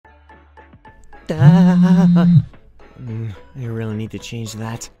I really need to change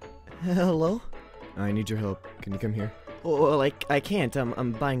that. Hello? I need your help. Can you come here? Well, I can't.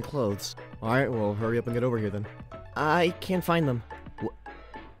 I'm buying clothes. Alright, well, hurry up and get over here then. I can't find them.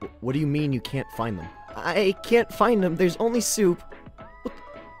 What do you mean you can't find them? I can't find them. There's only soup.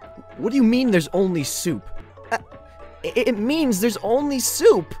 What do you mean there's only soup? It means there's only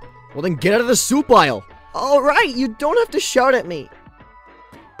soup. Well, then get out of the soup aisle! Alright, you don't have to shout at me.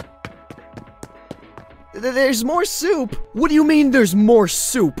 There's more soup. What do you mean there's more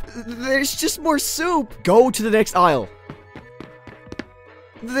soup? There's just more soup. Go to the next aisle.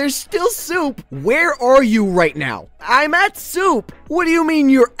 There's still soup. Where are you right now? I'm at soup. What do you mean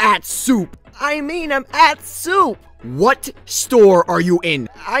you're at soup? I mean I'm at soup. What store are you in?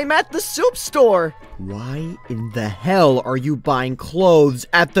 I'm at the soup store. Why in the hell are you buying clothes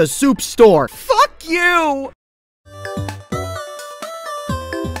at the soup store? Fuck you!